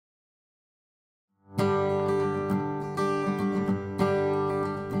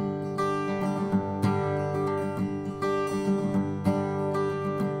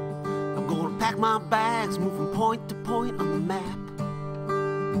my bags, moving point to point on the map.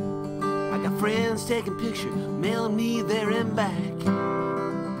 I got friends taking pictures, mailing me there and back.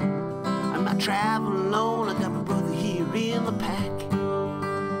 I'm not traveling alone, I got my brother here in the pack.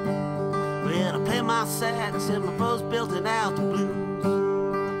 Well, I play my sax and my brothers belting out the blues.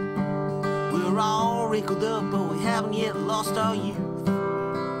 We're all wrinkled up, but we haven't yet lost our youth.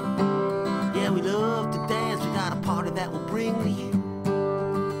 Yeah, we love to dance, we got a party that will bring to you.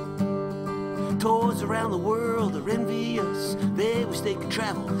 Tours around the world are envious, they wish they could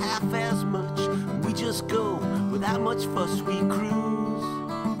travel half as much. We just go without much fuss, we cruise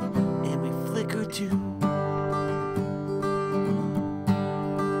and we flicker too.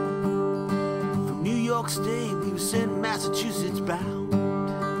 From New York State we were sent Massachusetts bound,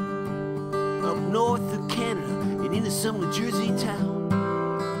 up north of Canada and into some New Jersey town.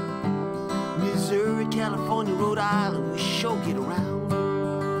 Missouri, California, Rhode Island, we sure get around.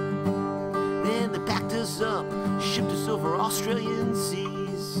 Then they packed us up, shipped us over Australian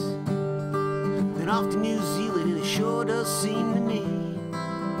seas, then off to New Zealand, and it sure does seem to me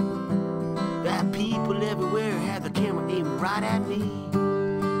that people everywhere have their camera aimed right at me.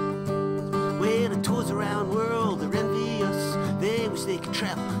 Well, the tours around the world, they're envious, they wish they could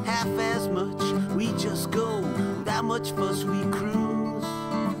travel half as much. We just go without much fuss, we cruise